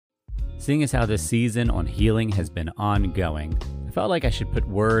Seeing as how this season on healing has been ongoing, I felt like I should put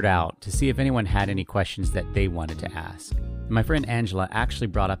word out to see if anyone had any questions that they wanted to ask. And my friend Angela actually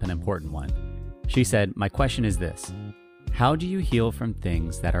brought up an important one. She said, "My question is this: how do you heal from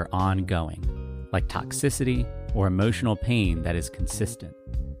things that are ongoing, like toxicity or emotional pain that is consistent?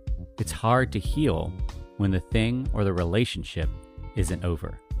 It's hard to heal when the thing or the relationship isn't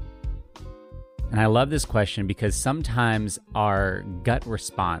over." And I love this question because sometimes our gut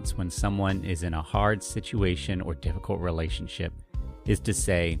response when someone is in a hard situation or difficult relationship is to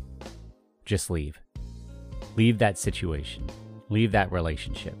say, just leave. Leave that situation. Leave that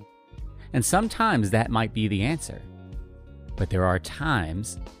relationship. And sometimes that might be the answer. But there are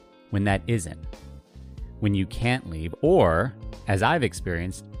times when that isn't. When you can't leave, or, as I've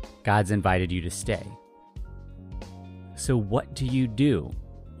experienced, God's invited you to stay. So what do you do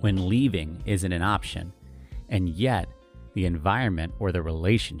when leaving isn't an option, and yet the environment or the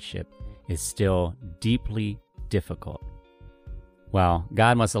relationship is still deeply difficult? Well,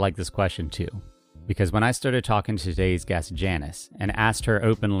 God must have liked this question too, because when I started talking to today's guest, Janice, and asked her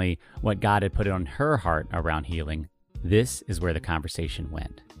openly what God had put on her heart around healing, this is where the conversation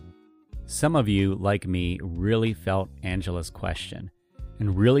went. Some of you, like me, really felt Angela's question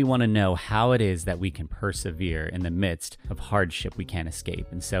and really want to know how it is that we can persevere in the midst of hardship we can't escape.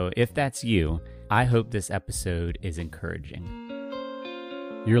 And so if that's you, I hope this episode is encouraging.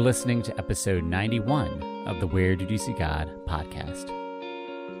 You're listening to episode 91 of the Where Did You See God podcast.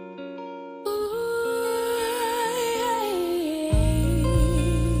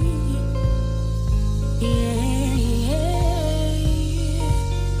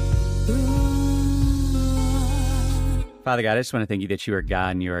 Father God, I just want to thank you that you are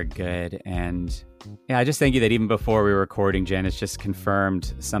God and you are good. And I just thank you that even before we were recording, Janice just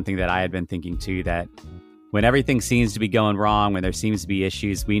confirmed something that I had been thinking too, that when everything seems to be going wrong, when there seems to be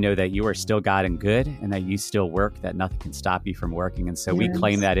issues, we know that you are still God and good and that you still work, that nothing can stop you from working. And so we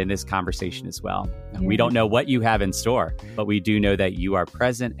claim that in this conversation as well. We don't know what you have in store, but we do know that you are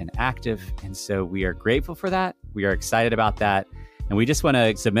present and active. And so we are grateful for that. We are excited about that. And we just want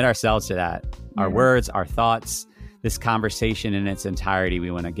to submit ourselves to that. Our words, our thoughts, this conversation in its entirety,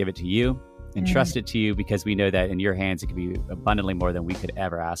 we want to give it to you and trust it to you because we know that in your hands, it can be abundantly more than we could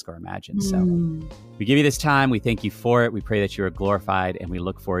ever ask or imagine. So we give you this time. We thank you for it. We pray that you are glorified and we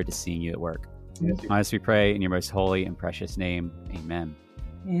look forward to seeing you at work. Honestly, we pray in your most holy and precious name. Amen.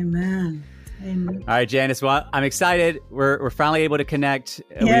 Amen. Amen. All right, Janice. Well, I'm excited. We're finally able to connect.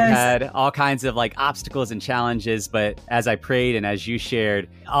 We've had all kinds of obstacles and challenges, but as I prayed and as you shared,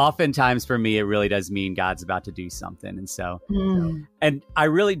 oftentimes for me, it really does mean God's about to do something. And so, and I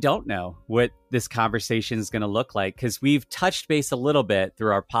really don't know what this conversation is going to look like because we've touched base a little bit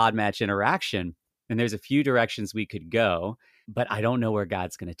through our Podmatch interaction, and there's a few directions we could go, but I don't know where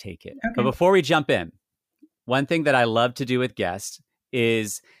God's going to take it. Okay. But before we jump in, one thing that I love to do with guests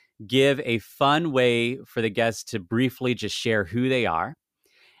is give a fun way for the guests to briefly just share who they are.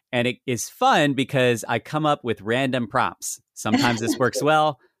 And it is fun because I come up with random prompts. Sometimes this works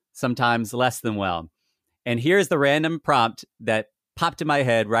well, sometimes less than well. And here's the random prompt that popped in my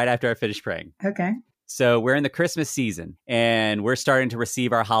head right after I finished praying. Okay. So we're in the Christmas season and we're starting to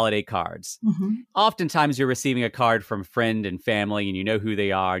receive our holiday cards. Oftentimes you're receiving a card from friend and family and you know who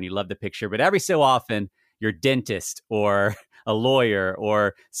they are and you love the picture. But every so often, your dentist or a lawyer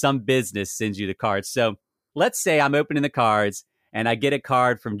or some business sends you the cards. So let's say I'm opening the cards and I get a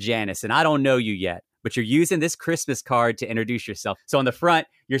card from Janice and I don't know you yet, but you're using this Christmas card to introduce yourself. So on the front,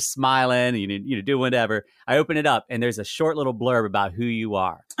 you're smiling, you do whatever. I open it up and there's a short little blurb about who you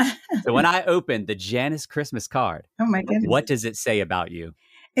are. So when I open the Janice Christmas card, oh my goodness, what does it say about you?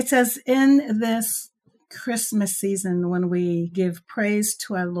 It says, in this Christmas season, when we give praise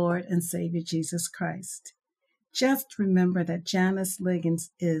to our Lord and Savior Jesus Christ, just remember that Janice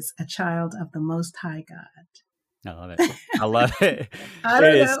Liggins is a child of the Most High God. I love it. I love it.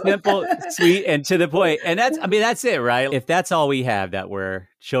 It is simple, sweet, and to the point. And that's it, right? If that's all we have, that we're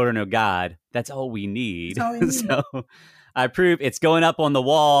children of God, that's all we need. All we need. So I approve. It's going up on the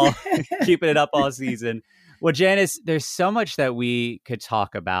wall, keeping it up all season. Well, Janice, there's so much that we could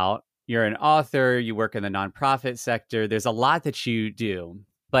talk about. You're an author. You work in the nonprofit sector. There's a lot that you do.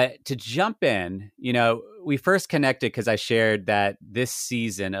 But to jump in, we first connected because I shared that this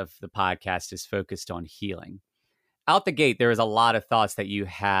season of the podcast is focused on healing. Out the gate, there was a lot of thoughts that you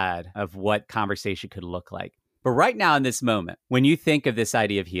had of what conversation could look like. But right now in this moment, when you think of this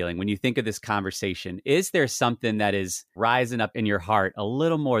idea of healing, when you think of this conversation, is there something that is rising up in your heart a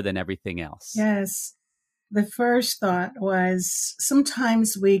little more than everything else? Yes. The first thought was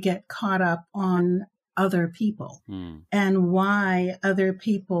sometimes we get caught up on other people and why other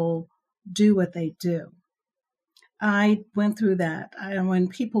people do what they do. I went through that. When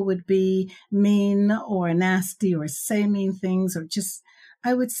people would be mean or nasty or say mean things or just,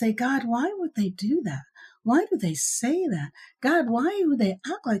 I would say, God, why would they do that? Why do they say that? God, why would they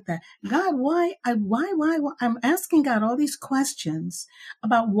act like that? God, why? I'm asking God all these questions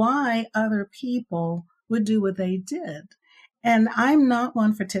about why other people would do what they did. And I'm not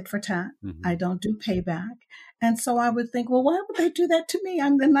one for tit for tat. Mm-hmm. I don't do payback. And so I would think, well, why would they do that to me?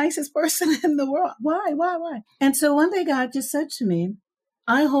 I'm the nicest person in the world. Why? And so one day God just said to me,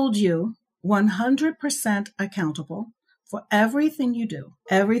 I hold you 100% accountable for everything you do,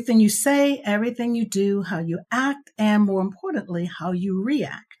 everything you say, everything you do, how you act, and more importantly, how you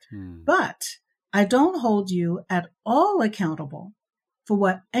react. But I don't hold you at all accountable for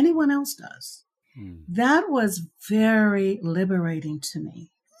what anyone else does. That was very liberating to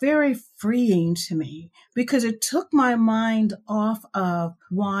me, very freeing to me, because it took my mind off of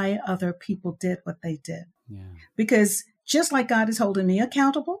why other people did what they did. Yeah. Because just like God is holding me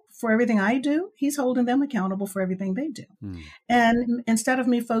accountable for everything I do, he's holding them accountable for everything they do. And instead of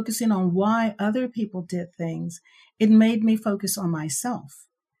me focusing on why other people did things, it made me focus on myself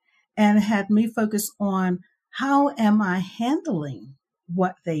and had me focus on how am I handling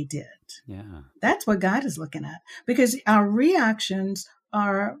what they did. Yeah. That's what God is looking at, because our reactions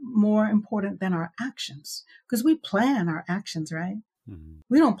are more important than our actions, because we plan our actions, right?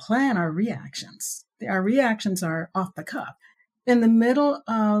 We don't plan our reactions. Our reactions are off the cuff. In the middle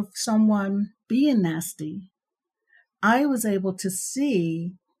of someone being nasty, I was able to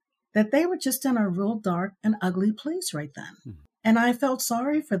see that they were just in a real dark and ugly place right then. And I felt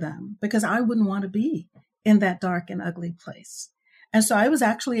sorry for them because I wouldn't want to be in that dark and ugly place. And so I was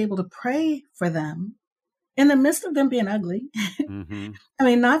actually able to pray for them in the midst of them being ugly. I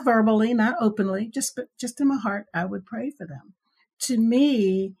mean, not verbally, not openly, just in my heart, I would pray for them. To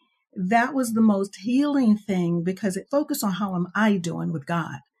me, that was the most healing thing, because it focused on how am I doing with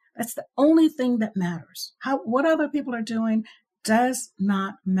God. That's the only thing that matters. What other people are doing does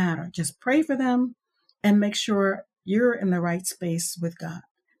not matter. Just pray for them and make sure you're in the right space with God.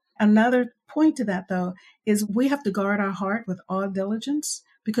 Another point to that, though, is we have to guard our heart with all diligence,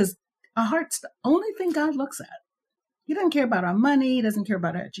 because our heart's the only thing God looks at. He doesn't care about our money. He doesn't care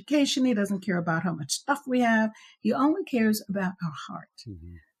about our education. He doesn't care about how much stuff we have. He only cares about our heart.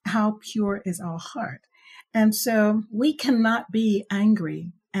 How pure is our heart? And so we cannot be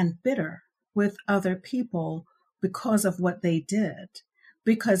angry and bitter with other people because of what they did.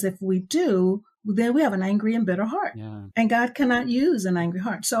 Because if we do, then we have an angry and bitter heart. Yeah. And God cannot use an angry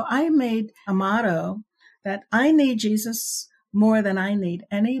heart. So I made a motto that I need Jesus more than I need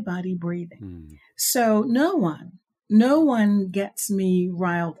anybody breathing. So no one gets me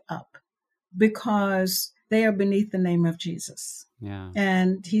riled up because they are beneath the name of Jesus. Yeah.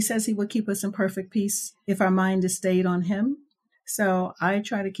 And he says he will keep us in perfect peace if our mind is stayed on him. So I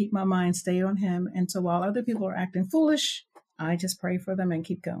try to keep my mind stayed on him. And so while other people are acting foolish, I just pray for them and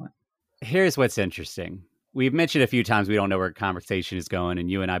keep going. Here's what's interesting. We've mentioned a few times we don't know where a conversation is going, and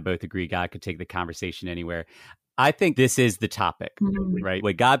you and I both agree God could take the conversation anywhere. I think this is the topic, right?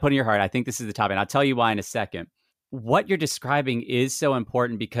 What God put in your heart, I think this is the topic. And I'll tell you why in a second. What you're describing is so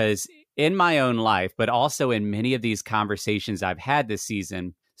important, because in my own life, but also in many of these conversations I've had this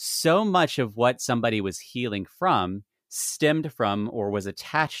season, so much of what somebody was healing from stemmed from or was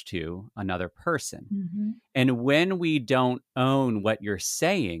attached to another person. And when we don't own what you're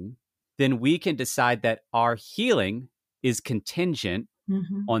saying, then we can decide that our healing is contingent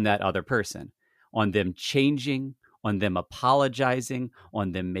on that other person, on them changing, on them apologizing,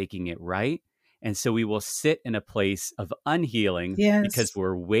 on them making it right. And so we will sit in a place of unhealing because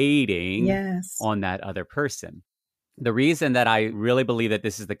we're waiting on that other person. The reason that I really believe that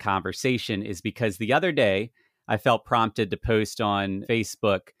this is the conversation is because the other day I felt prompted to post on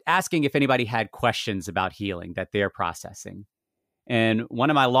Facebook asking if anybody had questions about healing that they're processing. And one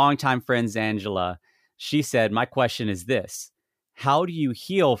of my longtime friends, Angela, she said, my question is this: how do you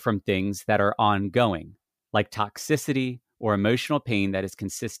heal from things that are ongoing, like toxicity or emotional pain that is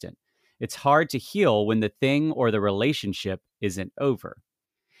consistent? It's hard to heal when the thing or the relationship isn't over.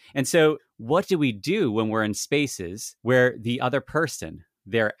 And so what do we do when we're in spaces where the other person,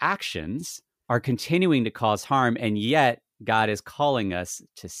 their actions are continuing to cause harm, and yet God is calling us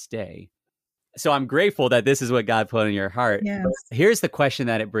to stay? So I'm grateful that this is what God put in your heart. Yes. Here's the question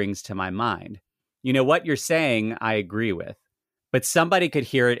that it brings to my mind. You know, what you're saying, I agree with. But somebody could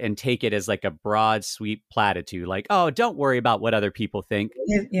hear it and take it as like a broad, sweet platitude, like, oh, don't worry about what other people think,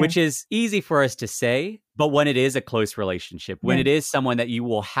 Yeah. which is easy for us to say. But when it is a close relationship, when Yeah. it is someone that you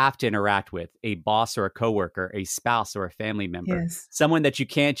will have to interact with, a boss or a coworker, a spouse or a family member, Yes. someone that you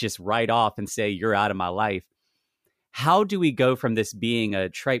can't just write off and say, you're out of my life. How do we go from this being a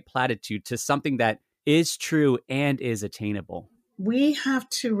trite platitude to something that is true and is attainable? We have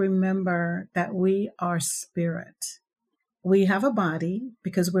to remember that we are spirit. We have a body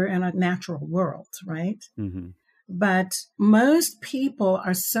because we're in a natural world, right? Mm-hmm. But most people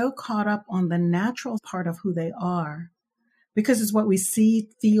are so caught up on the natural part of who they are because it's what we see,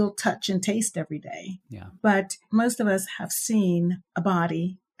 feel, touch, and taste every day. Yeah. But most of us have seen a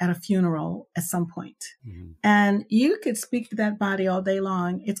body at a funeral at some point. Mm-hmm. And you could speak to that body all day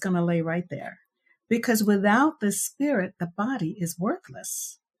long. It's going to lay right there. Because without the spirit, the body is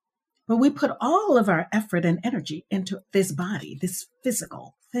worthless. But we put all of our effort and energy into this body, this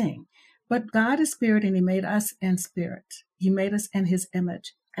physical thing. But God is spirit, and he made us in spirit. He made us in his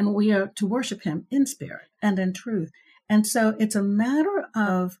image, and we are to worship him in spirit and in truth. And so it's a matter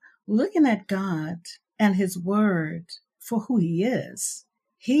of looking at God and his word for who he is.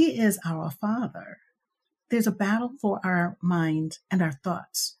 He is our Father. There's a battle for our mind and our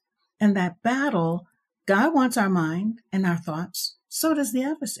thoughts. And that battle, God wants our mind and our thoughts. So does the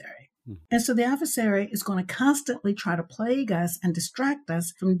adversary. And so the adversary is going to constantly try to plague us and distract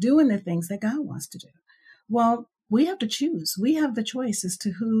us from doing the things that God wants to do. Well, we have to choose. We have the choice as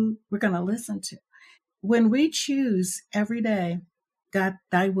to who we're going to listen to. When we choose every day, God,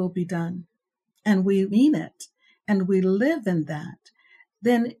 thy will be done, and we mean it, and we live in that,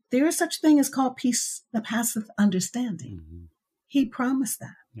 then there is such thing as called peace that passeth understanding. Mm-hmm. He promised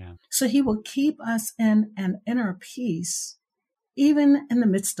that. Yeah. So he will keep us in an inner peace, even in the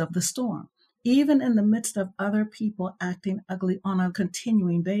midst of the storm, even in the midst of other people acting ugly on a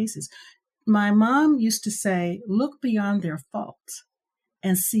continuing basis. My mom used to say, look beyond their fault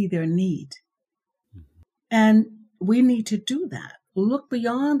and see their need. Mm-hmm. And we need to do that. Look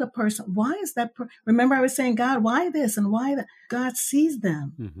beyond the person. Why is that? Remember, I was saying, God, why this and why that? God sees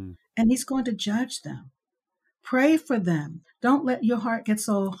them, Mm-hmm. and he's going to judge them. Pray for them. Don't let your heart get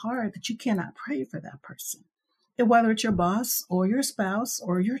so hard that you cannot pray for that person, whether it's your boss or your spouse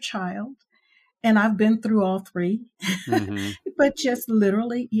or your child. And I've been through all three. Mm-hmm. But just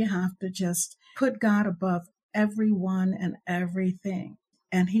literally, you have to just put God above everyone and everything.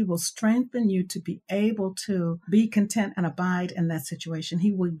 And he will strengthen you to be able to be content and abide in that situation.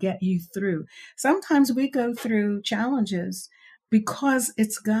 He will get you through. Sometimes we go through challenges because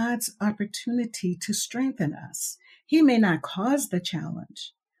it's God's opportunity to strengthen us. He may not cause the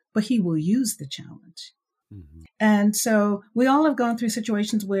challenge, but he will use the challenge. Mm-hmm. And so we all have gone through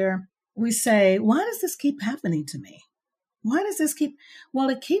situations where we say, why does this keep happening to me? Why does this keep? Well,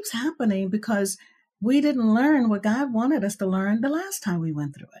 it keeps happening because we didn't learn what God wanted us to learn the last time we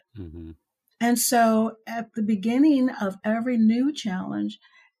went through it. Mm-hmm. And so at the beginning of every new challenge,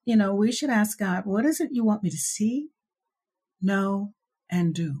 we should ask God, what is it you want me to see, know,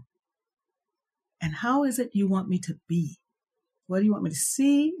 and do? And how is it you want me to be? What do you want me to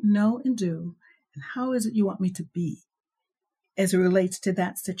see, know, and do? And how is it you want me to be as it relates to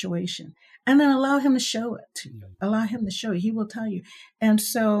that situation? And then allow him to show it to you. Allow him to show you. He will tell you. And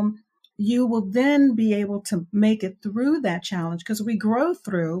so you will then be able to make it through that challenge, because we grow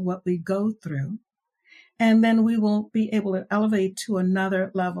through what we go through. And then we will be able to elevate to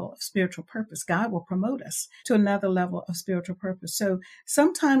another level of spiritual purpose. God will promote us to another level of spiritual purpose. So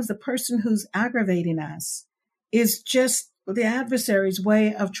sometimes the person who's aggravating us is just the adversary's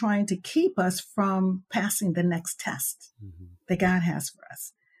way of trying to keep us from passing the next test Mm-hmm. that God has for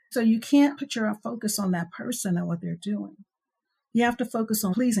us. So you can't put your focus on that person and what they're doing. You have to focus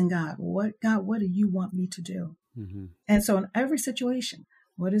on pleasing God. God, what do you want me to do? Mm-hmm. And so in every situation,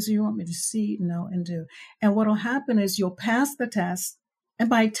 what is it you want me to see, know, and do? And what will happen is you'll pass the test. And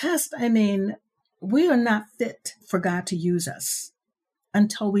by test, I mean, we are not fit for God to use us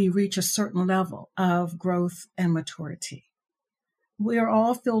until we reach a certain level of growth and maturity. We are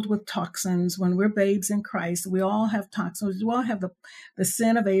all filled with toxins. When we're babes in Christ, we all have toxins. We all have the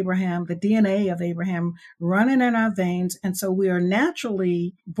sin of Abraham, the DNA of Abraham running in our veins. And so we are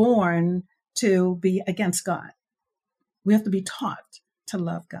naturally born to be against God. We have to be taught to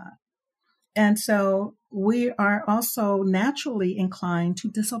love God. And so we are also naturally inclined to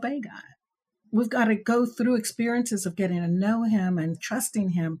disobey God. We've got to go through experiences of getting to know him and trusting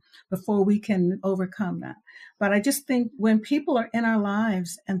him before we can overcome that. But I just think when people are in our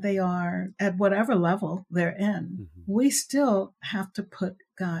lives and they are at whatever level they're in, we still have to put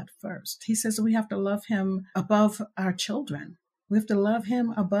God first. He says we have to love him above our children. We have to love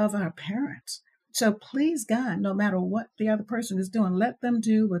him above our parents. So please, God, no matter what the other person is doing, let them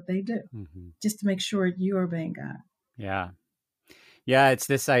do what they do, just to make sure you're obeying God. Yeah. Yeah, it's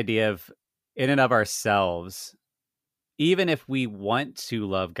this idea of in and of ourselves, even if we want to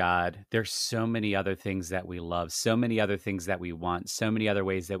love God, there's so many other things that we love, so many other things that we want, so many other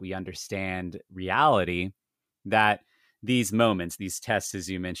ways that we understand reality, that these moments, these tests, as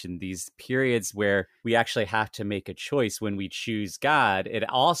you mentioned, these periods where we actually have to make a choice when we choose God, it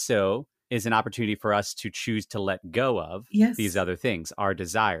also is an opportunity for us to choose to let go of these other things, our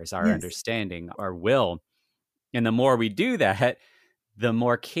desires, our understanding, our will. And the more we do that, the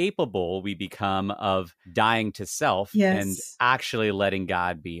more capable we become of dying to self and actually letting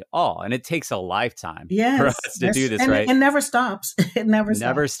God be all. And it takes a lifetime for us to do this, right? It never stops. It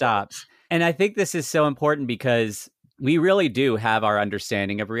never stops. And I think this is so important because we really do have our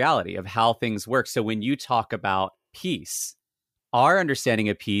understanding of reality, of how things work. So when you talk about peace, our understanding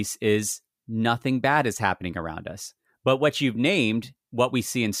of peace is nothing bad is happening around us. But what you've named, what we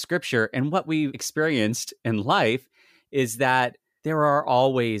see in scripture and what we experienced in life is that there are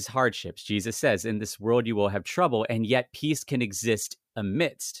always hardships. Jesus says, in this world you will have trouble, and yet peace can exist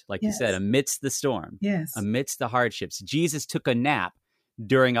amidst, like you said, amidst the storm, amidst the hardships. Jesus took a nap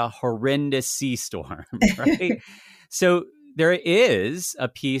during a horrendous sea storm, right? So there is a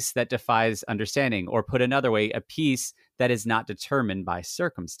peace that defies understanding, or put another way, a peace that is not determined by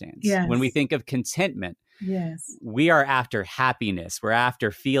circumstance. When we think of contentment, we are after happiness. We're after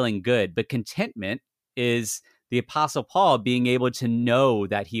feeling good. But contentment is the Apostle Paul being able to know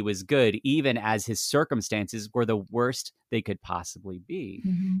that he was good, even as his circumstances were the worst they could possibly be.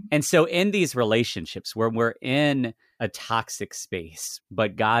 And so in these relationships where we're in a toxic space,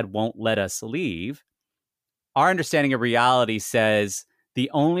 but God won't let us leave, our understanding of reality says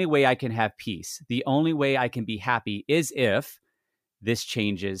the only way I can have peace, the only way I can be happy is if this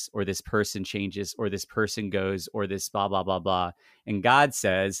changes, or this person changes, or this person goes, or this blah, blah, blah, blah. And God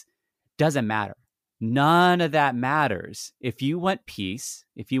says, doesn't matter. None of that matters. If you want peace,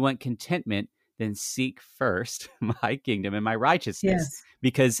 if you want contentment, then seek first my kingdom and my righteousness,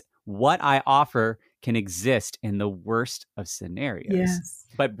 because what I offer can exist in the worst of scenarios.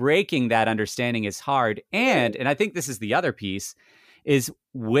 But breaking that understanding is hard. And I think this is the other piece, is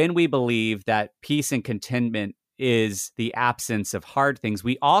when we believe that peace and contentment is the absence of hard things,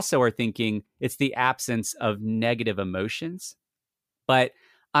 we also are thinking it's the absence of negative emotions. But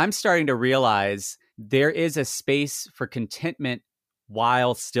I'm starting to realize there is a space for contentment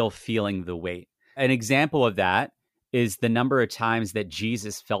while still feeling the weight. An example of that is the number of times that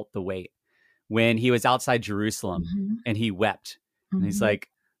Jesus felt the weight. When he was outside Jerusalem and he wept, and he's like,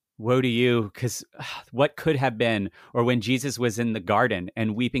 woe to you, because what could have been? Or when Jesus was in the garden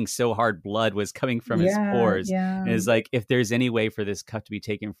and weeping so hard, blood was coming from his pores. And it's like, if there's any way for this cup to be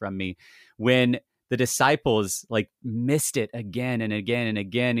taken from me. When the disciples like missed it again and again and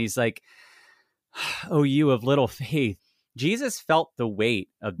again, he's like, oh, you of little faith. Jesus felt the weight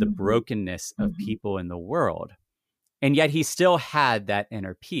of the brokenness of people in the world. And yet he still had that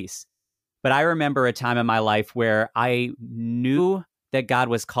inner peace. But I remember a time in my life where I knew that God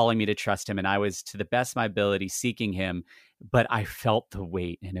was calling me to trust him, and I was, to the best of my ability, seeking him, but I felt the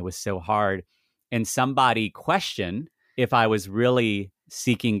weight and it was so hard. And somebody questioned if I was really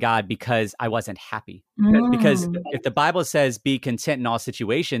seeking God because I wasn't happy. Because if the Bible says be content in all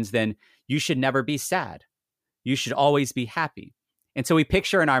situations, then you should never be sad. You should always be happy. And so we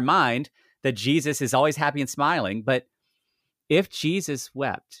picture in our mind that Jesus is always happy and smiling, but if Jesus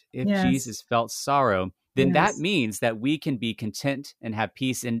wept, if Jesus felt sorrow, then that means that we can be content and have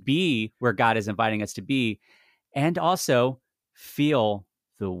peace and be where God is inviting us to be, and also feel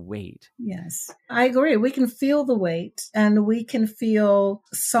the weight. Yes, I agree. We can feel the weight, and we can feel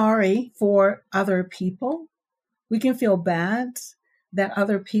sorry for other people. We can feel bad that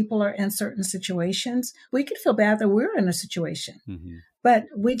other people are in certain situations. We can feel bad that we're in a situation, but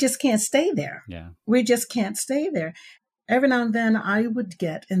we just can't stay there. We just can't stay there. Every now and then I would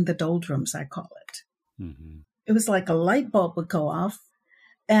get in the doldrums, I call it. It was like a light bulb would go off,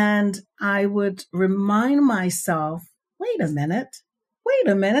 and I would remind myself, wait a minute,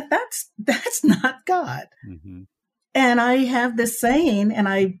 that's not God. And I have this saying, and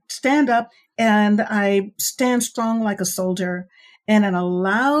I stand up and I stand strong like a soldier, and in a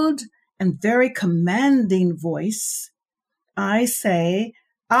loud and very commanding voice, I say,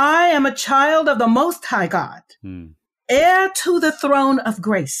 I am a child of the Most High God. Heir to the throne of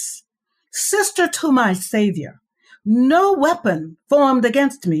grace, sister to my Savior. No weapon formed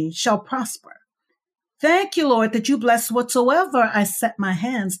against me shall prosper. Thank you, Lord, that you bless whatsoever I set my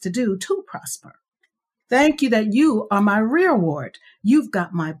hands to do to prosper. Thank you that you are my rearward. You've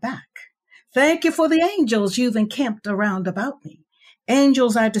got my back. Thank you for the angels you've encamped around about me.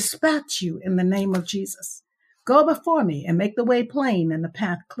 Angels, I dispatch you in the name of Jesus. Go before me and make the way plain and the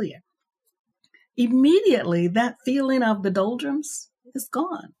path clear. Immediately, that feeling of the doldrums is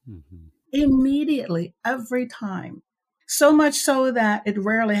gone. Mm-hmm. Immediately, every time. So much so that it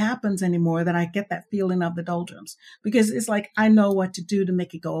rarely happens anymore that I get that feeling of the doldrums, because it's like I know what to do to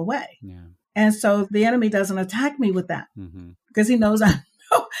make it go away. Yeah. And so the enemy doesn't attack me with that, because he knows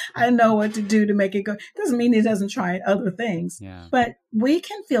I know what to do to make it go. Doesn't mean he doesn't try other things. Yeah. But we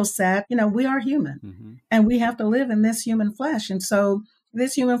can feel sad. We are human, and we have to live in this human flesh. And so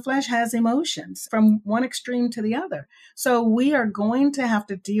this human flesh has emotions from one extreme to the other. So we are going to have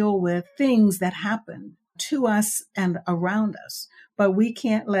to deal with things that happen to us and around us. But we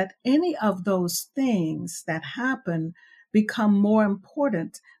can't let any of those things that happen become more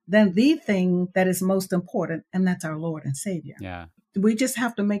important than the thing that is most important, and that's our Lord and Savior. Yeah. We just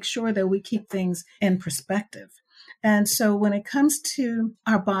have to make sure that we keep things in perspective. And so when it comes to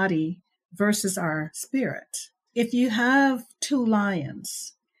our body versus our spirit, if you have two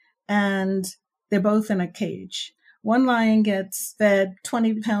lions and they're both in a cage, one lion gets fed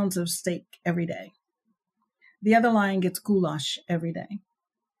 20 pounds of steak every day. The other lion gets goulash every day.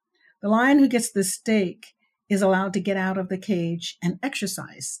 The lion who gets the steak is allowed to get out of the cage and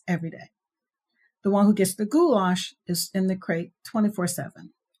exercise every day. The one who gets the goulash is in the crate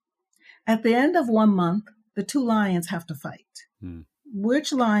 24/7. At the end of 1 month, the two lions have to fight.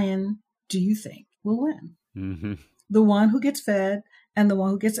 Which lion do you think will win? Mm-hmm. The one who gets fed and the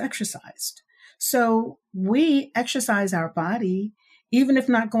one who gets exercised. So we exercise our body. Even if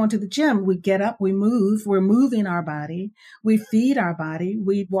not going to the gym, we get up, we move, we're moving our body, we feed our body,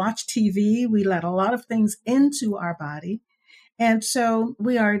 we watch TV, we let a lot of things into our body. And so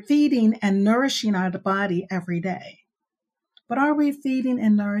we are feeding and nourishing our body every day. But are we feeding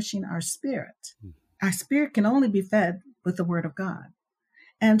and nourishing our spirit? Our spirit can only be fed with the Word of God.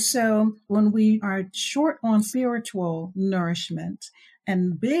 And so when we are short on spiritual nourishment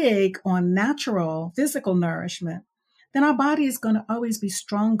and big on natural physical nourishment, then our body is going to always be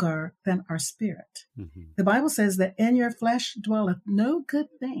stronger than our spirit. Mm-hmm. The Bible says that in your flesh dwelleth no good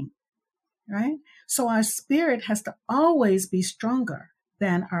thing, right? So our spirit has to always be stronger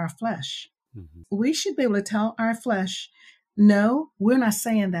than our flesh. Mm-hmm. We should be able to tell our flesh, no, we're not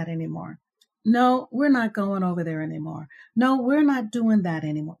saying that anymore. No, we're not going over there anymore. No, we're not doing that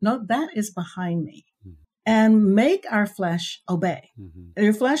anymore. No, that is behind me. Mm-hmm. And make our flesh obey. Mm-hmm.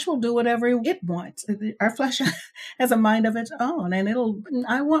 Your flesh will do whatever it wants. Our flesh has a mind of its own, and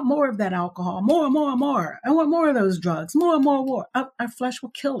I want more of that alcohol, more. I want more of those drugs, more. Our flesh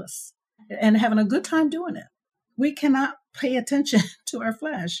will kill us, and having a good time doing it. We cannot pay attention to our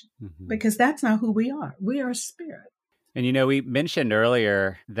flesh because that's not who we are. We are spirit. And we mentioned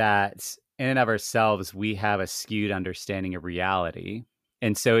earlier that in and of ourselves, we have a skewed understanding of reality.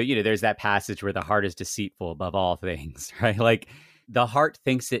 And so, there's that passage where the heart is deceitful above all things, right? Like the heart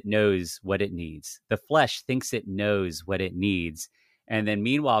thinks it knows what it needs. The flesh thinks it knows what it needs. And then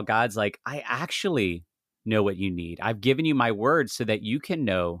meanwhile, God's like, I actually know what you need. I've given you my word so that you can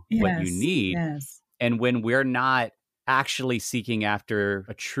know what you need. Yes. And when we're not actually seeking after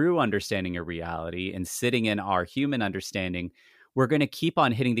a true understanding of reality and sitting in our human understanding, we're going to keep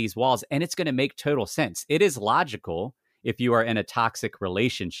on hitting these walls, and it's going to make total sense. It is logical if you are in a toxic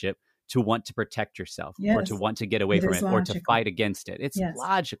relationship to want to protect yourself or to want to get away from it or to fight against it. It's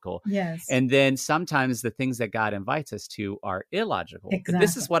logical. Yes. And then sometimes the things that God invites us to are illogical. Exactly. But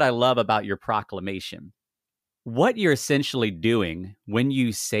this is what I love about your proclamation. What you're essentially doing when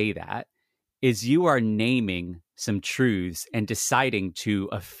you say that is you are naming some truths and deciding to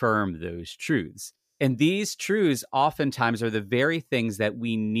affirm those truths. And these truths oftentimes are the very things that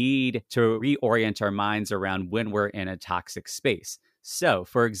we need to reorient our minds around when we're in a toxic space. So,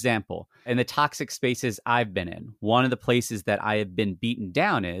 for example, in the toxic spaces I've been in, one of the places that I have been beaten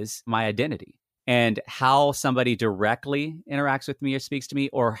down is my identity. And how somebody directly interacts with me or speaks to me,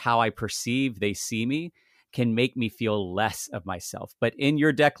 or how I perceive they see me, can make me feel less of myself. But in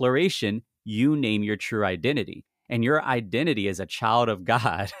your declaration, you name your true identity. And your identity as a child of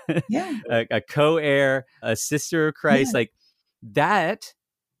God, a co-heir, a sister of Christ, like that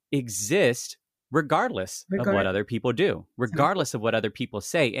exists regardless of what other people do, regardless of what other people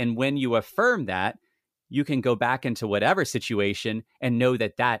say. And when you affirm that, you can go back into whatever situation and know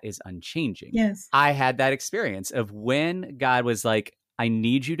that that is unchanging. Yes. I had that experience of when God was like, I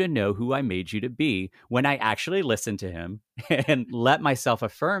need you to know who I made you to be. When I actually listened to him and let myself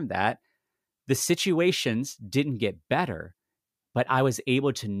affirm that, the situations didn't get better. but I was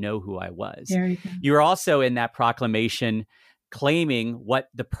able to know who I was. There you go. You're also in that proclamation claiming what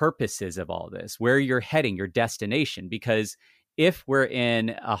the purpose is of all this, where you're heading, your destination. Because if we're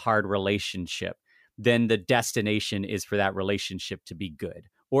in a hard relationship, then the destination is for that relationship to be good.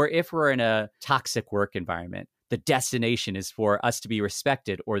 Or if we're in a toxic work environment, the destination is for us to be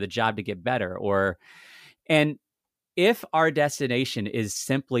respected or the job to get better. And if our destination is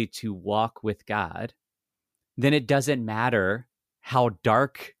simply to walk with God, then it doesn't matter how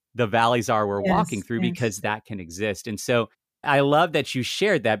dark the valleys are we're walking through, because that can exist. And so I love that you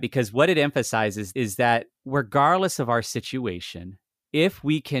shared that, because what it emphasizes is that regardless of our situation, if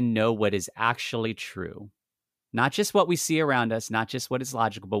we can know what is actually true, not just what we see around us, not just what is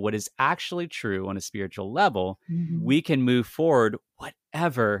logical, but what is actually true on a spiritual level, we can move forward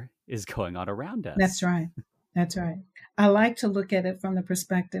whatever is going on around us. That's right. That's right. I like to look at it from the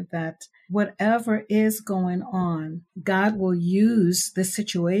perspective that whatever is going on, God will use the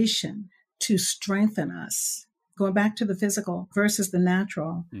situation to strengthen us. Going back to the physical versus the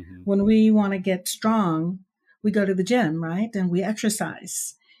natural, when we want to get strong, we go to the gym, right? And we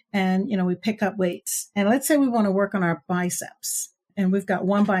exercise and, we pick up weights. And let's say we want to work on our biceps, and we've got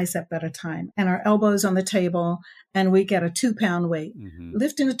one bicep at a time and our elbows on the table, and we get a 2-pound weight.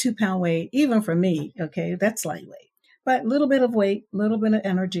 Lifting a 2-pound weight, even for me, okay, that's lightweight. But a little bit of weight, a little bit of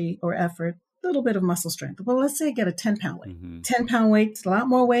energy or effort, a little bit of muscle strength. Well, let's say I get a 10-pound weight. 10-pound weight, a lot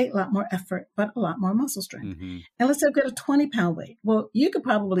more weight, a lot more effort, but a lot more muscle strength. And let's say I've got a 20-pound weight. Well, you could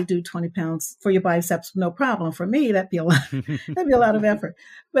probably do 20 pounds for your biceps, no problem. For me, that'd be a lot. That'd be a lot of effort.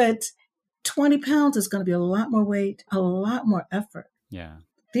 But 20 pounds is going to be a lot more weight, a lot more effort. Yeah.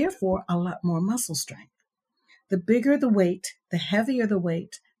 Therefore, a lot more muscle strength. The bigger the weight, the heavier the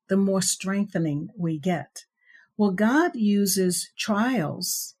weight, the more strengthening we get. Well, God uses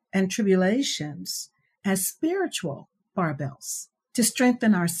trials and tribulations as spiritual barbells to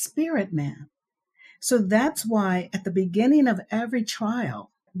strengthen our spirit man. So that's why at the beginning of every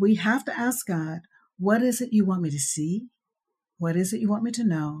trial, we have to ask God, what is it you want me to see? What is it you want me to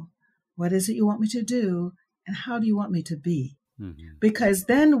know? What is it you want me to do? And how do you want me to be? Because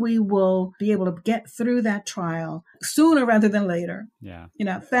then we will be able to get through that trial sooner rather than later,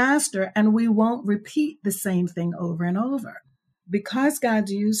 faster, and we won't repeat the same thing over and over. Because God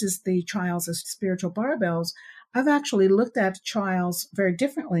uses the trials as spiritual barbells, I've actually looked at trials very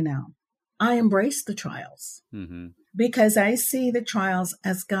differently now. I embrace the trials because I see the trials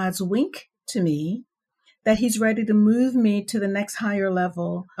as God's wink to me that he's ready to move me to the next higher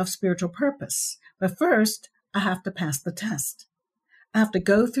level of spiritual purpose. But first, I have to pass the test. I have to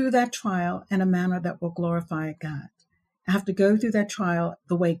go through that trial in a manner that will glorify God. I have to go through that trial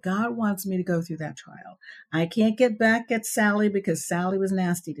the way God wants me to go through that trial. I can't get back at Sally because Sally was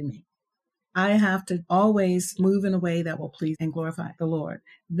nasty to me. I have to always move in a way that will please and glorify the Lord.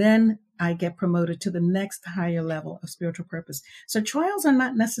 Then I get promoted to the next higher level of spiritual purpose. So trials are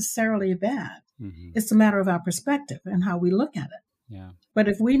not necessarily bad. It's a matter of our perspective and how we look at it. Yeah. But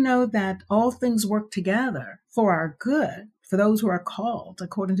if we know that all things work together for our good, for those who are called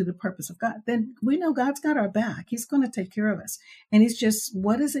according to the purpose of God, then we know God's got our back. He's going to take care of us. And he's just,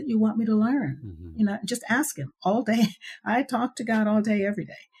 what is it you want me to learn? Just ask him all day. I talk to God all day, every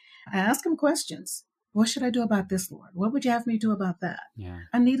day. I ask him questions. What should I do about this, Lord? What would you have me do about that? Yeah.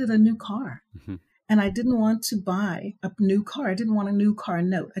 I needed a new car. And I didn't want to buy a new car. I didn't want a new car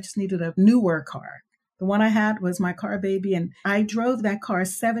note. I just needed a newer car. The one I had was my car baby, and I drove that car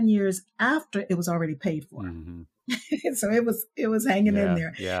 7 years after it was already paid for. So it was hanging in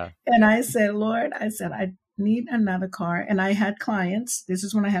there. Yeah. And I said, Lord, I need another car. And I had clients. This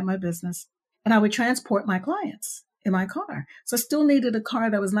is when I had my business. And I would transport my clients in my car. So I still needed a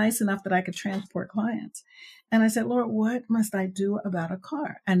car that was nice enough that I could transport clients. And I said, Lord, what must I do about a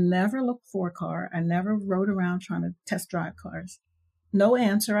car? I never looked for a car. I never rode around trying to test drive cars. No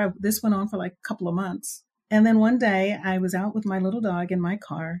answer. This went on for like a couple of months. And then one day I was out with my little dog in my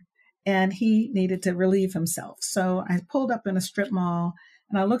car, and he needed to relieve himself. So I pulled up in a strip mall,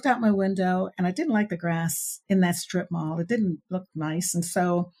 and I looked out my window, and I didn't like the grass in that strip mall. It didn't look nice. And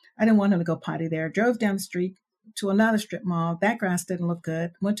so I didn't want him to go potty there. Drove down the street to another strip mall. That grass didn't look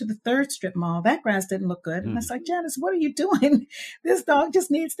good. Went to the third strip mall. That grass didn't look good. And I was like, Janice, what are you doing? This dog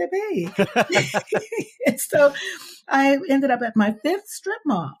just needs to be. And so I ended up at my fifth strip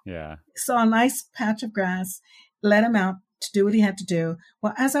mall. Yeah. Saw a nice patch of grass, let him out to do what he had to do.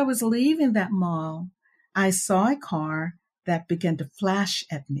 Well, as I was leaving that mall, I saw a car that began to flash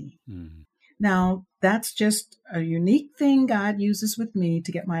at me. Now, that's just a unique thing God uses with me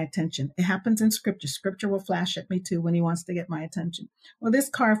to get my attention. It happens in Scripture. Scripture will flash at me too when he wants to get my attention. Well, this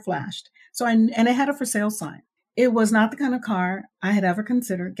car flashed. And it had a for sale sign. It was not the kind of car I had ever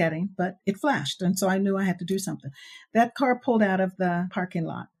considered getting, but it flashed. And so I knew I had to do something. That car pulled out of the parking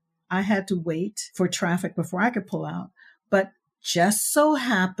lot. I had to wait for traffic before I could pull out. But just so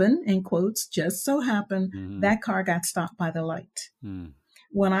happened, in quotes, just so happened, that car got stopped by the light.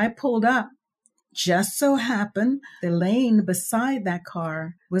 When I pulled up, just so happened, the lane beside that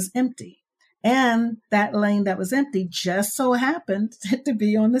car was empty. And that lane that was empty just so happened to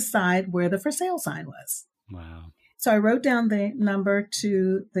be on the side where the for sale sign was. Wow. So I wrote down the number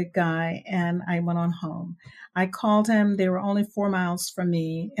to the guy and I went on home. I called him. They were only 4 miles from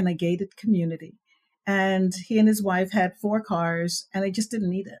me in a gated community. And he and his wife had 4 cars and they just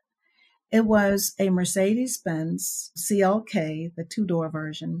didn't need it. It was a Mercedes-Benz CLK, the 2-door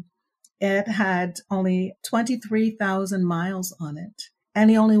version. It had only 23,000 miles on it. And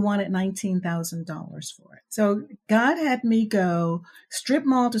he only wanted $19,000 for it. So God had me go strip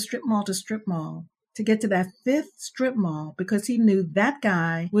mall to strip mall to strip mall to get to that 5th strip mall because he knew that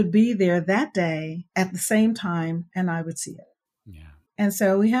guy would be there that day at the same time and I would see it. Yeah. And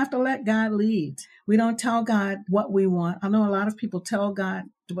so we have to let God lead. We don't tell God what we want. I know a lot of people tell God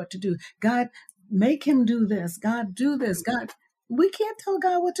what to do. God, make him do this. God, do this. God, we can't tell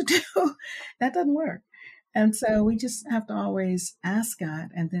God what to do. That doesn't work. And so we just have to always ask God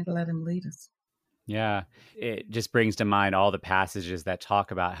and then let him lead us. Yeah. It just brings to mind all the passages that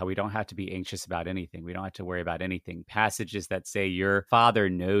talk about how we don't have to be anxious about anything. We don't have to worry about anything. Passages that say your Father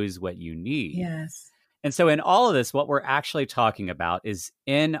knows what you need. Yes. And so in all of this, what we're actually talking about is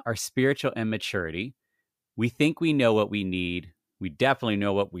in our spiritual immaturity, we think we know what we need. We definitely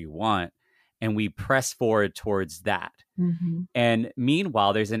know what we want. And we press forward towards that. Mm-hmm. And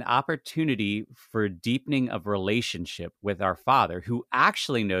meanwhile, there's an opportunity for deepening of relationship with our Father who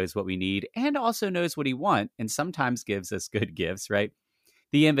actually knows what we need and also knows what he wants and sometimes gives us good gifts, right?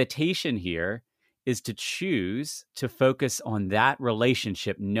 The invitation here is to choose to focus on that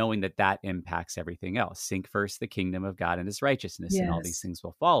relationship, knowing that that impacts everything else. Seek first the kingdom of God and his righteousness, and all these things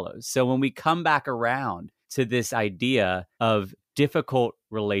will follow. So when we come back around to this idea of difficult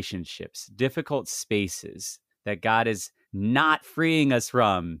relationships, difficult spaces that God is not freeing us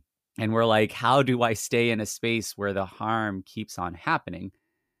from, and we're like, how do I stay in a space where the harm keeps on happening?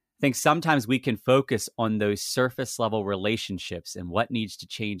 I think sometimes we can focus on those surface level relationships and what needs to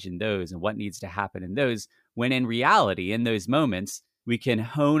change in those and what needs to happen in those, when in reality, in those moments, we can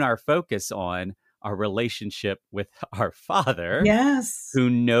hone our focus on our relationship with our Father, who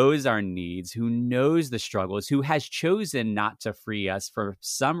knows our needs, who knows the struggles, who has chosen not to free us for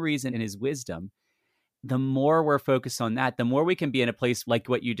some reason in his wisdom. The more we're focused on that, the more we can be in a place like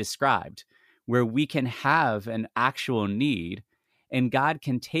what you described, where we can have an actual need and God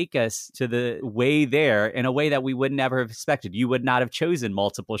can take us to the way there in a way that we would never have expected. You would not have chosen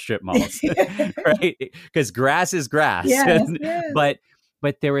multiple strip malls, right? Because grass is grass. Yes.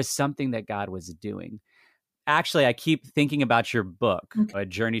 But there was something that God was doing. Actually, I keep thinking about your book, A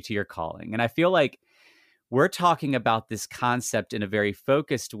Journey to Your Calling. And I feel like we're talking about this concept in a very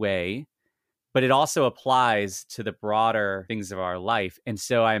focused way, but it also applies to the broader things of our life. And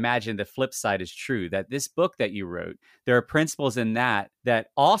so I imagine the flip side is true, that this book that you wrote, there are principles in that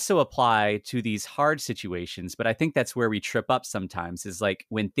also apply to these hard situations. But I think that's where we trip up sometimes, is like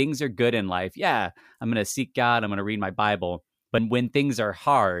when things are good in life, I'm going to seek God, I'm going to read my Bible. But when things are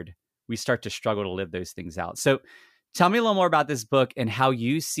hard, we start to struggle to live those things out. So tell me a little more about this book and how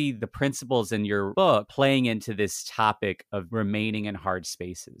you see the principles in your book playing into this topic of remaining in hard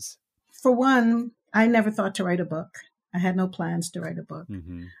spaces. For one, I never thought to write a book. I had no plans to write a book.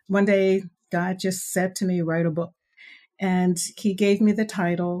 Mm-hmm. One day, God just said to me, write a book. And he gave me the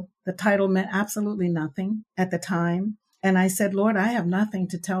title. The title meant absolutely nothing at the time. And I said, Lord, I have nothing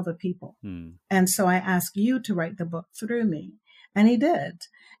to tell the people. And so I asked you to write the book through me. And he did.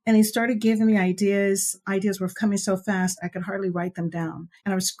 And he started giving me ideas. Ideas were coming so fast, I could hardly write them down.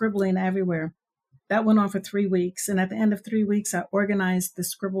 And I was scribbling everywhere. That went on for 3 weeks. And at the end of 3 weeks, I organized the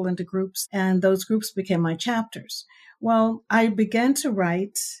scribble into groups, and those groups became my chapters. Well, I began to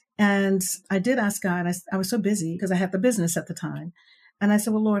write, and I did ask God. I was so busy because I had the business at the time. And I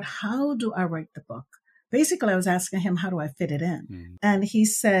said, well, Lord, how do I write the book? Basically, I was asking him, how do I fit it in? And he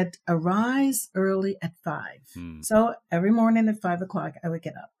said, arise early at 5. So every morning at 5 o'clock, I would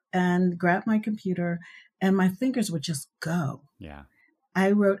get up and grab my computer, and my fingers would just go. Yeah.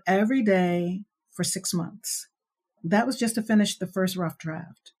 I wrote every day for 6 months. That was just to finish the first rough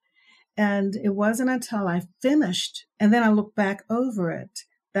draft. And it wasn't until I finished, and then I looked back over it,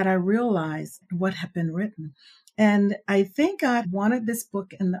 that I realized what had been written. And I think God wanted this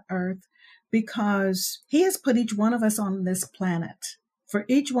book in the earth because he has put each one of us on this planet for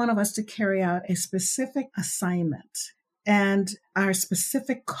each one of us to carry out a specific assignment and our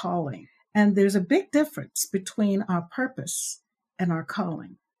specific calling. And there's a big difference between our purpose and our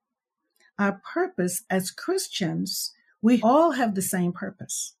calling. Our purpose as Christians, we all have the same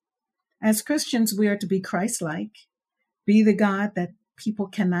purpose. As Christians, we are to be Christ-like, be the God that people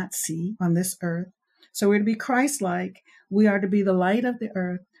cannot see on this earth. So we're to be Christ-like. We are to be the light of the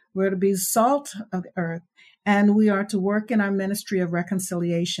earth. We're to be salt of the earth. And we are to work in our ministry of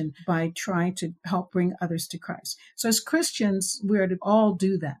reconciliation by trying to help bring others to Christ. So as Christians, we are to all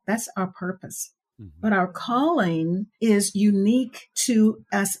do that. That's our purpose. But our calling is unique to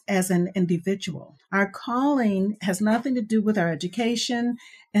us as an individual. Our calling has nothing to do with our education.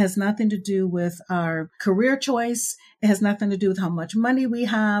 It has nothing to do with our career choice. It has nothing to do with how much money we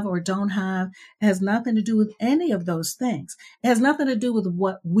have or don't have. It has nothing to do with any of those things. It has nothing to do with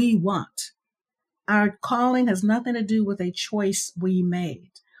what we want. Our calling has nothing to do with a choice we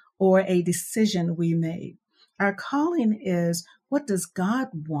made or a decision we made. Our calling is, what does God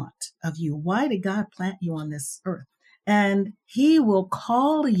want of you? Why did God plant you on this earth? And He will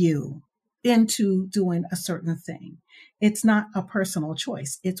call you into doing a certain thing. It's not a personal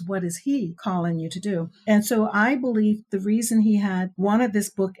choice. It's what is He calling you to do. And so I believe the reason He had wanted this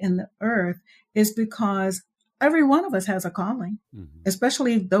book in the earth is because every one of us has a calling,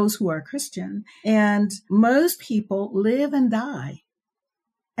 especially those who are Christian. And most people live and die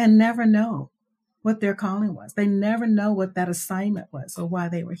and never know what their calling was. They never know what that assignment was or why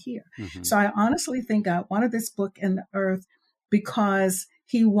they were here. So I honestly think God wanted this book in the earth because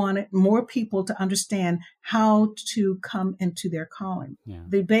He wanted more people to understand how to come into their calling.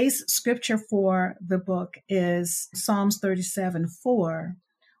 The base scripture for the book is Psalms 37:4,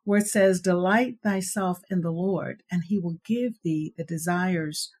 where it says, "Delight thyself in the Lord, and He will give thee the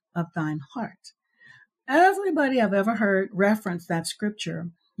desires of thine heart." Everybody I've ever heard reference that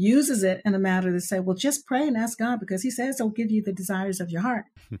scripture uses it in a matter to say, well, just pray and ask God because He says He'll give you the desires of your heart.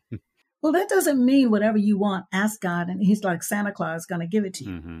 Well, that doesn't mean whatever you want, ask God, and He's like Santa Claus going to give it to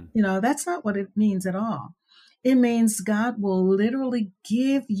you. You know, that's not what it means at all. It means God will literally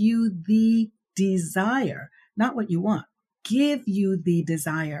give you the desire, not what you want, give you the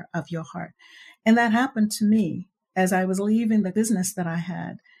desire of your heart. And that happened to me as I was leaving the business that I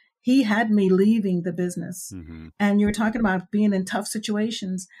had. He had me leaving the business. And you're talking about being in tough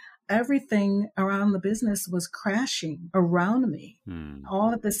situations. Everything around the business was crashing around me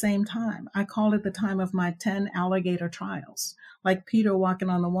all at the same time. I call it the time of my 10 alligator trials. Like Peter walking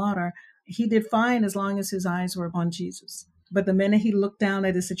on the water, he did fine as long as his eyes were on Jesus. But the minute he looked down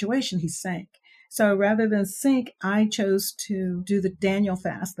at his situation, he sank. So rather than sink, I chose to do the Daniel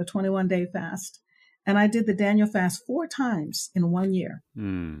fast, the 21-day fast. And I did the Daniel fast 4 times in 1 year.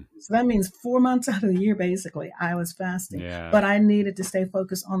 So that means 4 months out of the year, basically, I was fasting. But I needed to stay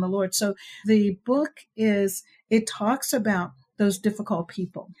focused on the Lord. So the book it talks about those difficult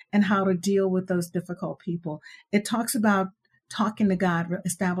people and how to deal with those difficult people. It talks about talking to God,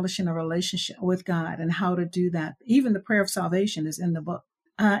 establishing a relationship with God and how to do that. Even the prayer of salvation is in the book.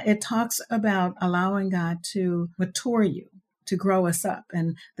 It talks about allowing God to mature you, to grow us up,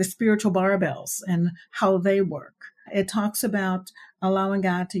 and the spiritual barbells and how they work. It talks about allowing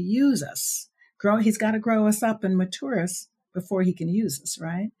God to use us. He's got to grow us up and mature us before He can use us,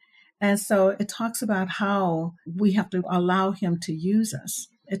 right? And so it talks about how we have to allow Him to use us.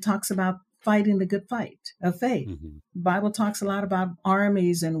 It talks about fighting the good fight of faith. The Bible talks a lot about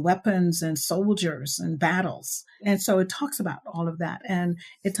armies and weapons and soldiers and battles. And so it talks about all of that. And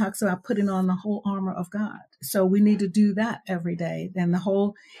it talks about putting on the whole armor of God. So we need to do that every day. And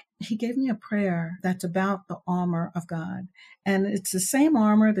He gave me a prayer that's about the armor of God. And it's the same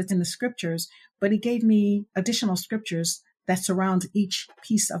armor that's in the scriptures, but He gave me additional scriptures that surrounds each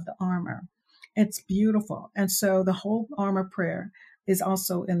piece of the armor. It's beautiful. And so the whole armor prayer is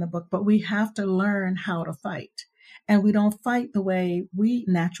also in the book, but we have to learn how to fight. And we don't fight the way we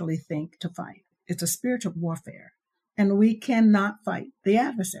naturally think to fight. It's a spiritual warfare. And we cannot fight the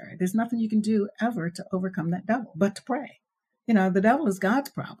adversary. There's nothing you can do ever to overcome that devil but to pray. You know, the devil is God's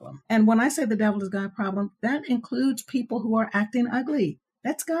problem. And when I say the devil is God's problem, that includes people who are acting ugly.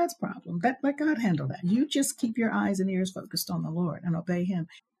 That's God's problem. Let God handle that. You just keep your eyes and ears focused on the Lord and obey Him.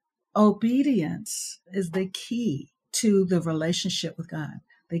 Obedience is the key to the relationship with God,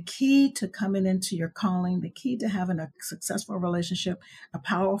 the key to coming into your calling, the key to having a successful relationship, a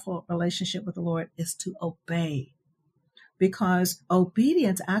powerful relationship with the Lord is to obey, because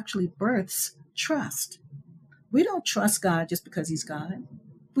obedience actually births trust. We don't trust God just because He's God.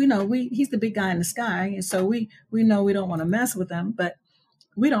 We know He's the big guy in the sky, and so we know we don't want to mess with Him, but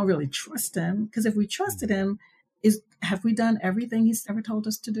we don't really trust Him, because if we trusted Him, Have we done everything he's ever told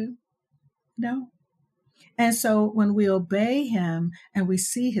us to do? No. And so when we obey him and we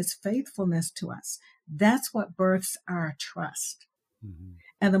see his faithfulness to us, that's what births our trust. Mm-hmm.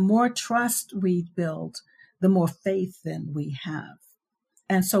 And the more trust we build, the more faith then we have.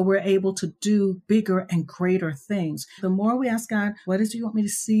 And so we're able to do bigger and greater things. The more we ask God, what is it you want me to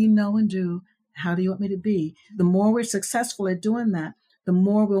see, know, and do? How do you want me to be? The more we're successful at doing that, the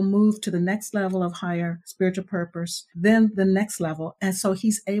more we'll move to the next level of higher spiritual purpose, then the next level. And so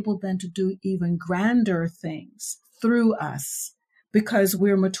he's able then to do even grander things through us because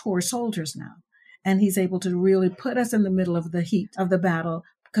we're mature soldiers now. And he's able to really put us in the middle of the heat of the battle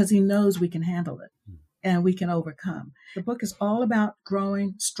because he knows we can handle it. And we can overcome. The book is all about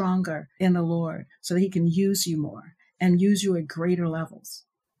growing stronger in the Lord so that he can use you more and use you at greater levels.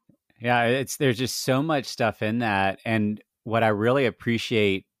 Yeah, there's just so much stuff in that. And what I really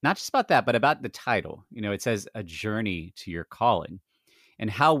appreciate, not just about that, but about the title, it says A Journey to Your Calling.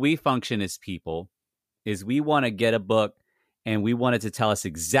 And how we function as people is we want to get a book and we want it to tell us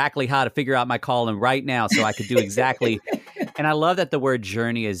exactly how to figure out my calling right now so I could do exactly. And I love that the word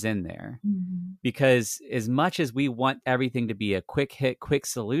journey is in there. Mm-hmm. Because as much as we want everything to be a quick hit, quick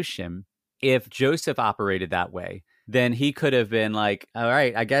solution, if Joseph operated that way, then he could have been like, all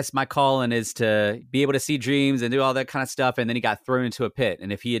right, I guess my calling is to be able to see dreams and do all that kind of stuff. And then he got thrown into a pit.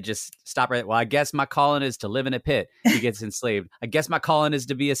 And if he had just stopped right, well, I guess my calling is to live in a pit. He gets enslaved. I guess my calling is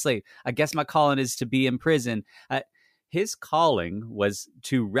to be a slave. I guess my calling is to be in prison. His calling was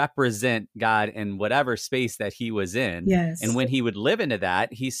to represent God in whatever space that he was in. Yes. And when he would live into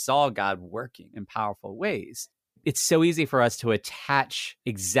that, he saw God working in powerful ways. It's so easy for us to attach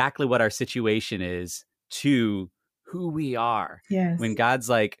exactly what our situation is to who we are. Yes. When God's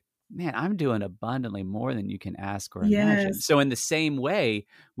like, man, I'm doing abundantly more than you can ask or imagine. Yes. So in the same way,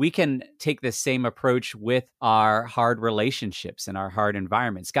 we can take the same approach with our hard relationships and our hard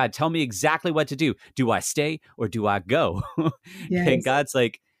environments. God, tell me exactly what to do. Do I stay or do I go? Yes. And God's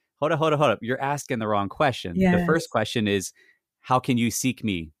like, hold up. You're asking the wrong question. Yes. The first question is, how can you seek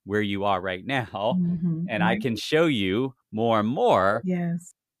me where you are right now? Mm-hmm. And I can show you more and more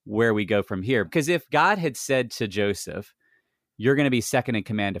yes. where we go from here. Because if God had said to Joseph, you're going to be second in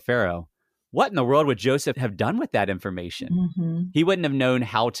command to Pharaoh, what in the world would Joseph have done with that information? Mm-hmm. He wouldn't have known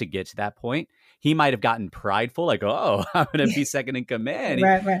how to get to that point. He might have gotten prideful, like, oh, I'm going to be second in command.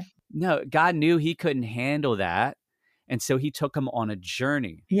 Right. No, God knew he couldn't handle that. And so he took him on a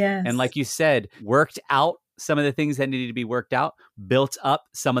journey. Yes. And like you said, worked out some of the things that needed to be worked out, built up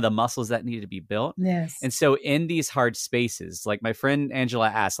some of the muscles that needed to be built. Yes. And so in these hard spaces, like my friend Angela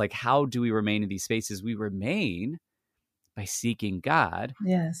asked, like, how do we remain in these spaces? We remain by seeking God.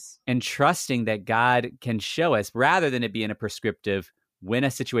 Yes. And trusting that God can show us, rather than it being a prescriptive, when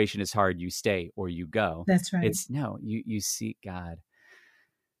a situation is hard, you stay or you go. That's right. It's no, you seek God.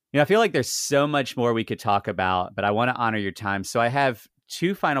 I feel like there's so much more we could talk about, but I want to honor your time. So I have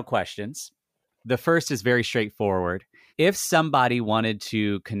two final questions. The first is very straightforward. If somebody wanted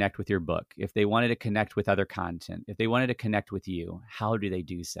to connect with your book, if they wanted to connect with other content, if they wanted to connect with you, how do they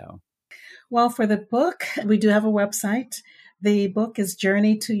do so? Well, for the book, we do have a website. The book is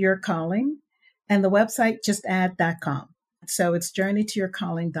Journey to Your Calling, and the website, just add.com. So it's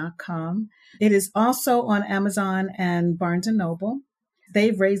journeytoyourcalling.com. It is also on Amazon and Barnes & Noble.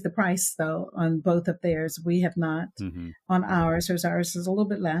 They've raised the price, though, on both of theirs. We have not on ours. Ours is a little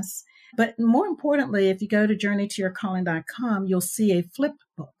bit less. But more importantly, if you go to journeytoyourcalling.com, you'll see a flip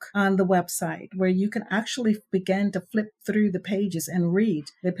book on the website where you can actually begin to flip through the pages and read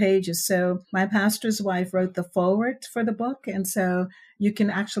the pages. So my pastor's wife wrote the foreword for the book. And so you can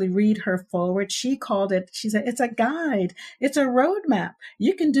actually read her foreword. She said, it's a guide. It's a roadmap.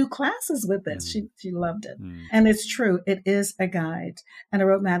 You can do classes with this. She loved it. And it's true. It is a guide and a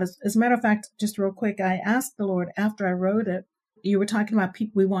roadmap. As a matter of fact, just real quick, I asked the Lord after I wrote it, you were talking about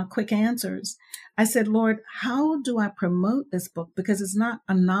people, we want quick answers. I said, Lord, how do I promote this book? Because it's not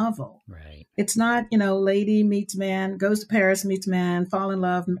a novel. Right. It's not, lady meets man, goes to Paris, meets man, fall in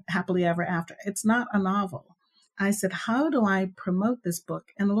love, happily ever after. It's not a novel. I said, how do I promote this book?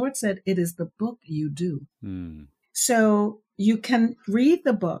 And the Lord said, it is the book you do. So you can read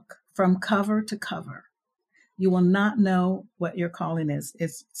the book from cover to cover. You will not know what your calling is.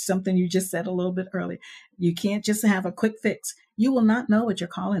 It's something you just said a little bit earlier. You can't just have a quick fix. You will not know what your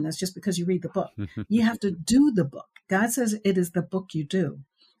calling is just because you read the book. You have to do the book. God says it is the book you do.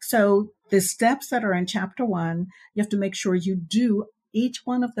 So the steps that are in chapter 1, you have to make sure you do each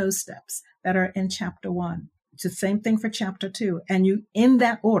one of those steps that are in chapter 1. It's the same thing for chapter 2. And you, in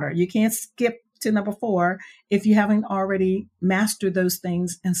that order, you can't skip to number 4 if you haven't already mastered those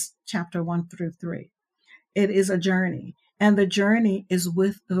things in chapter 1 through 3. It is a journey, and the journey is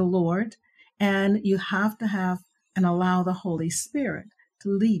with the Lord, and you have to have and allow the Holy Spirit to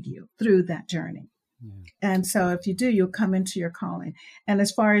lead you through that journey. Yeah. And so if you do, you'll come into your calling. And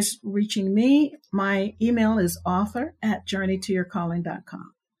as far as reaching me, my email is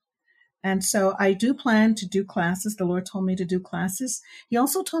author@journeytoyourcalling.com. And so I do plan to do classes. The Lord told me to do classes. He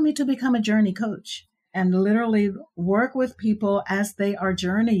also told me to become a journey coach and literally work with people as they are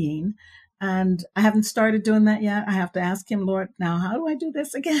journeying. And I haven't started doing that yet. I have to ask him, Lord, now how do I do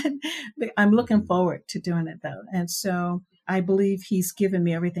this again? I'm looking forward to doing it though. And so I believe he's given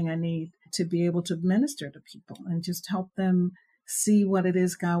me everything I need to be able to minister to people and just help them see what it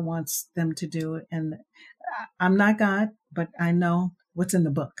is God wants them to do. And I'm not God, but I know what's in the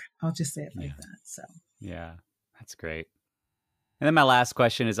book. I'll just say it like that. So yeah, that's great. And then my last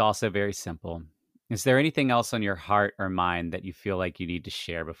question is also very simple. Is there anything else on your heart or mind that you feel like you need to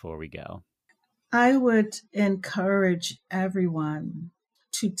share before we go? I would encourage everyone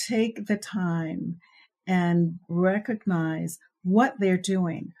to take the time and recognize what they're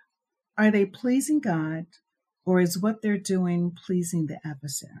doing. Are they pleasing God, or is what they're doing pleasing the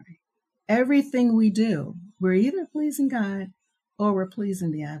adversary? Everything we do, we're either pleasing God or we're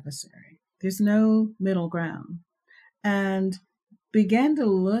pleasing the adversary. There's no middle ground. And begin to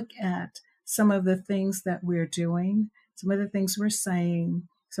look at some of the things that we're doing, some of the things we're saying,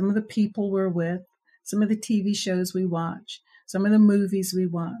 some of the people we're with, some of the TV shows we watch, some of the movies we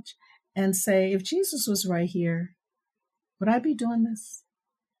watch, and say, if Jesus was right here, would I be doing this?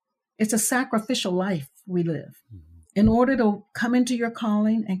 It's a sacrificial life we live. In order to come into your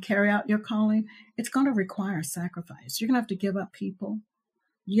calling and carry out your calling, it's going to require sacrifice. You're going to have to give up people.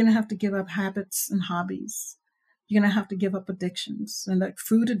 You're going to have to give up habits and hobbies. You're going to have to give up addictions, and like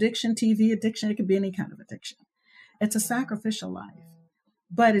food addiction, TV addiction. It could be any kind of addiction. It's a sacrificial life,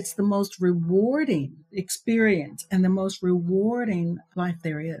 but it's the most rewarding experience and the most rewarding life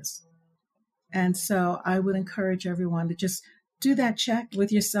there is. And so I would encourage everyone to just do that check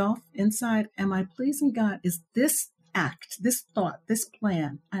with yourself inside. Am I pleasing God? Is this act, this thought, this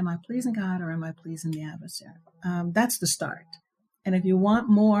plan, am I pleasing God or am I pleasing the adversary? That's the start. And if you want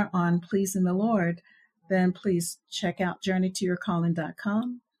more on pleasing the Lord, then please check out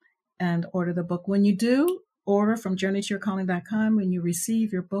journeytoyourcalling.com and order the book. When you do order from journeytoyourcalling.com, when you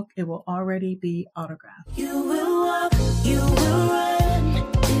receive your book, it will already be autographed. You will walk, you will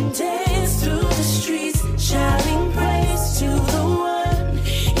run, dance through the streets, shouting praise to the one.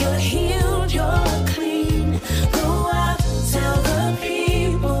 You're healed, you're clean. Go out, tell the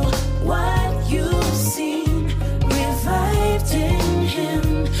people what you've seen. Revived in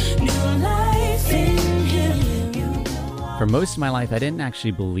him, new life in him. For most of my life, I didn't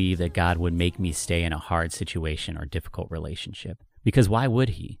actually believe that God would make me stay in a hard situation or difficult relationship. Because why would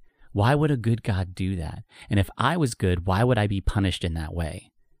he? Why would a good God do that? And if I was good, why would I be punished in that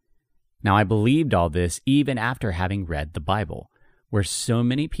way? Now, I believed all this even after having read the Bible, where so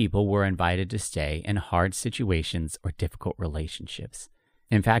many people were invited to stay in hard situations or difficult relationships.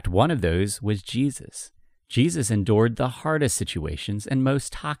 In fact, one of those was Jesus. Jesus endured the hardest situations and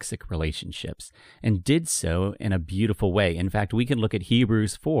most toxic relationships, and did so in a beautiful way. In fact, we can look at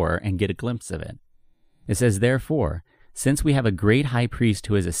Hebrews 4 and get a glimpse of it. It says, therefore, since we have a great high priest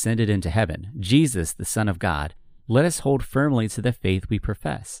who has ascended into heaven, Jesus, the Son of God, let us hold firmly to the faith we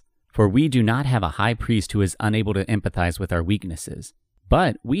profess. For we do not have a high priest who is unable to empathize with our weaknesses,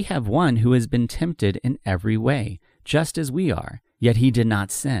 but we have one who has been tempted in every way, just as we are, yet he did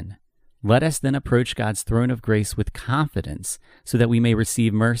not sin. Let us then approach God's throne of grace with confidence, so that we may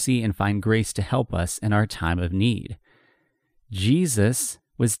receive mercy and find grace to help us in our time of need. Jesus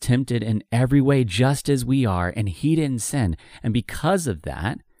was tempted in every way just as we are, and he didn't sin. And because of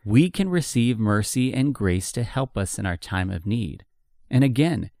that, we can receive mercy and grace to help us in our time of need. And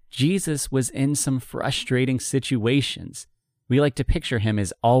again, Jesus was in some frustrating situations. We like to picture him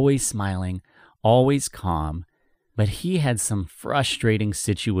as always smiling, always calm, but he had some frustrating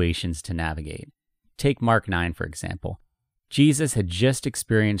situations to navigate. Take Mark 9, for example. Jesus had just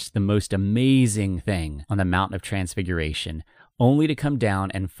experienced the most amazing thing on the Mount of Transfiguration, only to come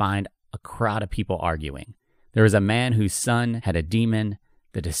down and find a crowd of people arguing. There was a man whose son had a demon.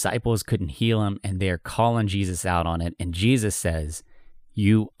 The disciples couldn't heal him, and they're calling Jesus out on it. And Jesus says,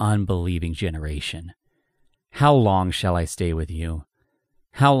 "You unbelieving generation, how long shall I stay with you?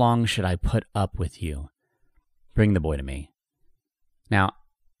 How long should I put up with you? Bring the boy to me." Now,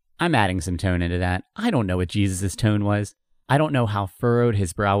 I'm adding some tone into that. I don't know what Jesus' tone was. I don't know how furrowed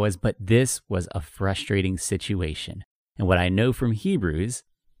his brow was, but this was a frustrating situation. And what I know from Hebrews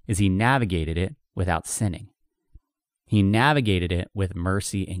is he navigated it without sinning. He navigated it with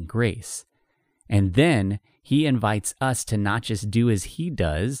mercy and grace. And then he invites us to not just do as he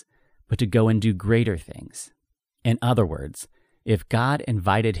does, but to go and do greater things. In other words, if God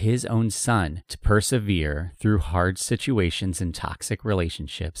invited his own son to persevere through hard situations and toxic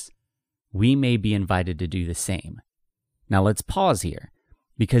relationships, we may be invited to do the same. Now let's pause here,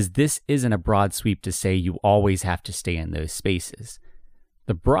 because this isn't a broad sweep to say you always have to stay in those spaces.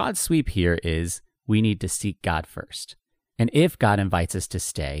 The broad sweep here is we need to seek God first. And if God invites us to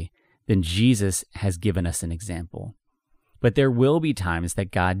stay, then Jesus has given us an example. But there will be times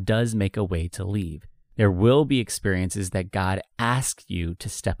that God does make a way to leave. There will be experiences that God asks you to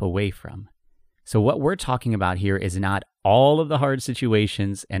step away from. So what we're talking about here is not all of the hard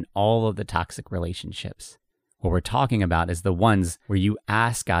situations and all of the toxic relationships. What we're talking about is the ones where you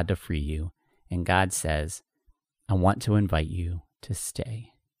ask God to free you, and God says, I want to invite you to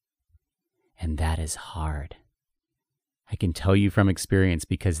stay. And that is hard. I can tell you from experience,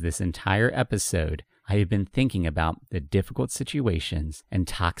 because this entire episode, I have been thinking about the difficult situations and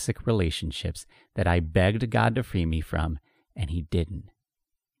toxic relationships that I begged God to free me from, and he didn't.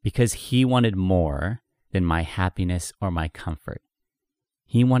 Because he wanted more than my happiness or my comfort.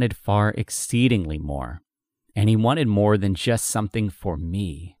 He wanted far exceedingly more. And he wanted more than just something for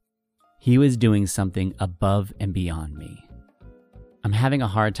me. He was doing something above and beyond me. I'm having a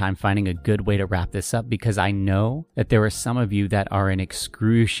hard time finding a good way to wrap this up, because I know that there are some of you that are in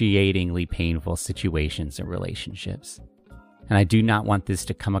excruciatingly painful situations and relationships. And I do not want this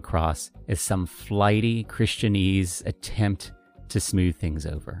to come across as some flighty Christianese attempt to smooth things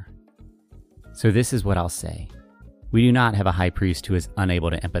over. So this is what I'll say. We do not have a high priest who is unable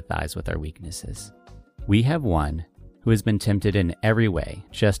to empathize with our weaknesses. We have one who has been tempted in every way,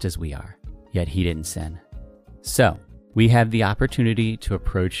 just as we are, yet he didn't sin. So, we have the opportunity to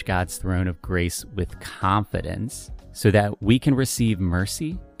approach God's throne of grace with confidence so that we can receive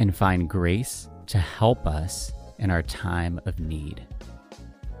mercy and find grace to help us in our time of need.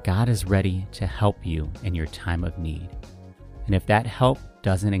 God is ready to help you in your time of need. And if that help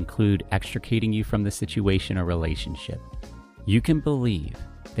doesn't include extricating you from the situation or relationship, you can believe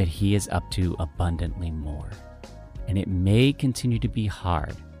that he is up to abundantly more. And it may continue to be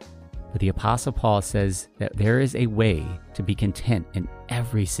hard, but the Apostle Paul says that there is a way to be content in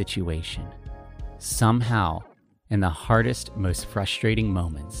every situation. Somehow, in the hardest, most frustrating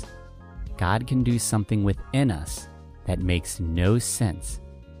moments, God can do something within us that makes no sense,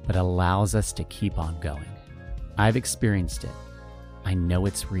 but allows us to keep on going. I've experienced it. I know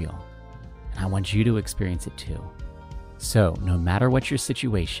it's real, and I want you to experience it too. So, no matter what your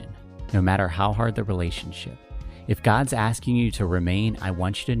situation, no matter how hard the relationship, if God's asking you to remain, I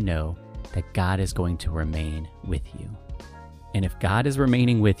want you to know that God is going to remain with you. And if God is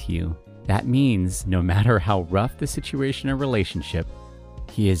remaining with you, that means no matter how rough the situation or relationship,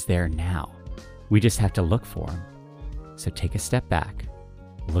 he is there now. We just have to look for him. So take a step back,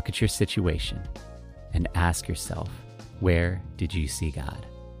 look at your situation, and ask yourself, where did you see God?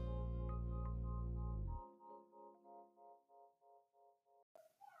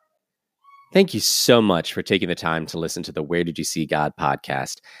 Thank you so much for taking the time to listen to the Where Did You See God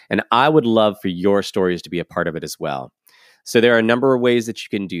podcast. And I would love for your stories to be a part of it as well. So there are a number of ways that you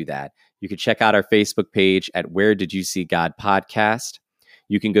can do that. You can check out our Facebook page at Where Did You See God podcast.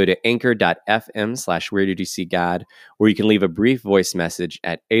 You can go to anchor.fm/Where Did You See God, or you can leave a brief voice message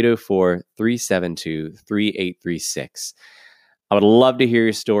at 804-372-3836. I would love to hear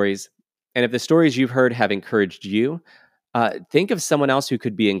your stories. And if the stories you've heard have encouraged you, think of someone else who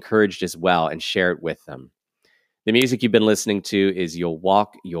could be encouraged as well and share it with them. The music you've been listening to is You'll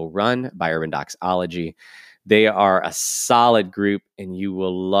Walk, You'll Run by Urban Doxology. They are a solid group, and you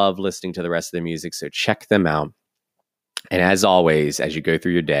will love listening to the rest of their music, so check them out. And as always, as you go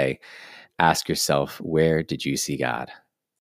through your day, ask yourself, where did you see God?